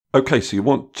Okay, so you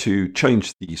want to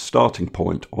change the starting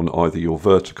point on either your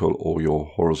vertical or your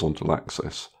horizontal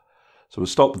axis. So we'll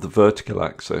start with the vertical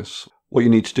axis. What you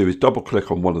need to do is double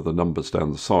click on one of the numbers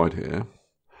down the side here,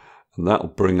 and that'll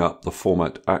bring up the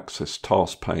Format Axis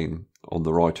task pane on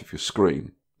the right of your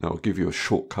screen. Now I'll give you a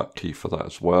shortcut key for that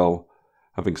as well.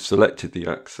 Having selected the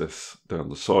axis down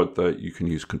the side there, you can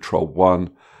use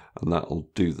Ctrl+1 and that'll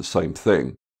do the same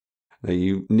thing. Now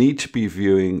you need to be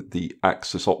viewing the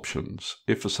axis options.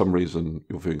 If for some reason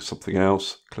you're viewing something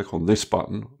else, click on this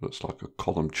button, looks like a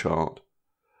column chart,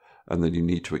 and then you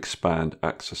need to expand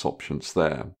axis options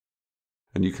there.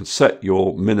 And you can set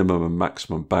your minimum and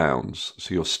maximum bounds.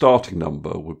 So your starting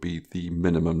number would be the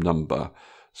minimum number.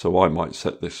 So I might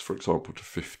set this, for example, to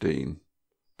 15.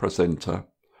 Press enter.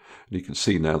 And you can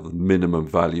see now the minimum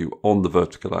value on the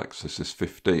vertical axis is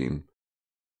 15.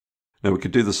 Now we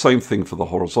could do the same thing for the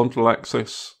horizontal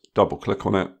axis, double click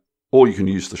on it, or you can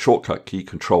use the shortcut key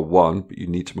Ctrl+1, but you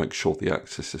need to make sure the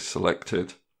axis is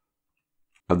selected.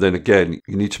 And then again,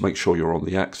 you need to make sure you're on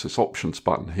the axis options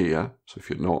button here. So if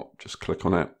you're not, just click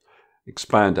on it,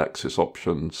 expand axis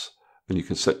options, and you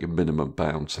can set your minimum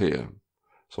bounds here.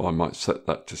 So I might set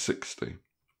that to 60.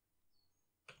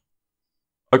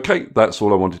 Okay, that's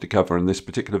all I wanted to cover in this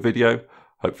particular video.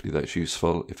 Hopefully that's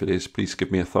useful. If it is, please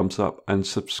give me a thumbs up and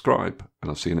subscribe,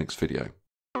 and I'll see you next video.